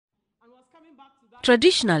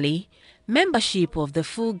Traditionally, membership of the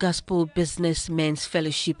Full Gospel Business Men's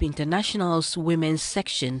Fellowship International's Women's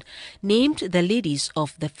Section, named the Ladies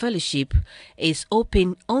of the Fellowship, is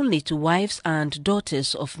open only to wives and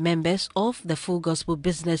daughters of members of the Full Gospel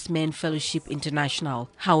Business Men Fellowship International.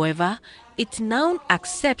 However, it now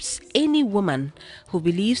accepts any woman who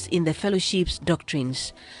believes in the fellowship's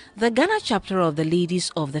doctrines. The Ghana chapter of the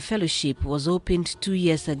Ladies of the Fellowship was opened 2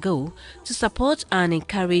 years ago to support and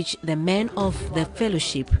encourage the men of the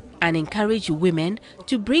fellowship and encourage women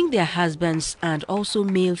to bring their husbands and also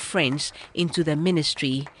male friends into the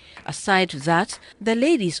ministry. Aside that, the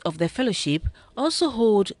ladies of the fellowship also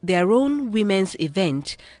hold their own women's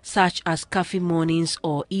event, such as coffee mornings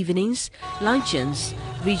or evenings, luncheons,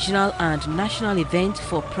 regional and national events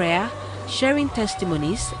for prayer, sharing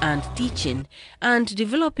testimonies and teaching, and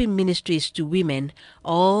developing ministries to women,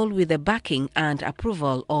 all with the backing and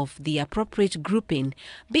approval of the appropriate grouping,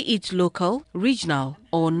 be it local, regional,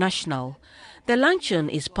 or national. The luncheon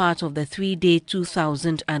is part of the 3-day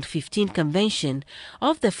 2015 convention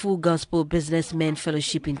of the Full Gospel Businessmen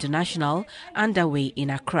Fellowship International underway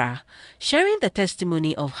in Accra. Sharing the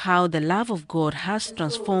testimony of how the love of God has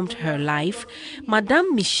transformed her life,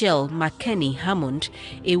 Madame Michelle McKenney Hammond,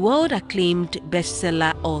 a world-acclaimed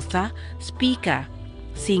bestseller author, speaker,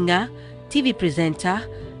 singer, TV presenter,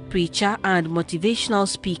 preacher and motivational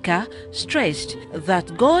speaker, stressed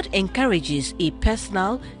that God encourages a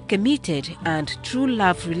personal, committed and true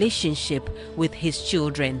love relationship with his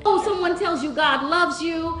children. Oh, someone tells you God loves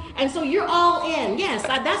you and so you're all in. Yes,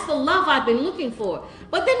 that's the love I've been looking for.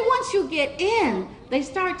 But then once you get in, they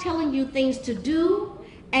start telling you things to do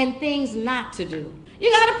and things not to do.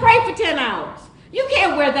 You gotta pray for 10 hours. You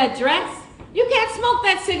can't wear that dress. You can't smoke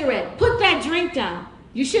that cigarette. Put that drink down.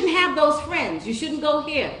 You shouldn't have those friends. You shouldn't go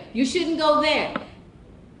here. You shouldn't go there.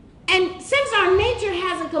 And since our nature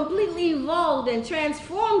hasn't completely evolved and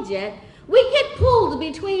transformed yet, we get pulled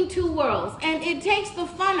between two worlds, and it takes the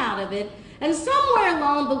fun out of it. And somewhere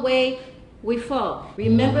along the way, we fall.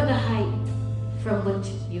 Remember the height from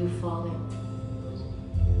which you've fallen.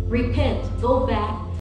 Repent. Go back.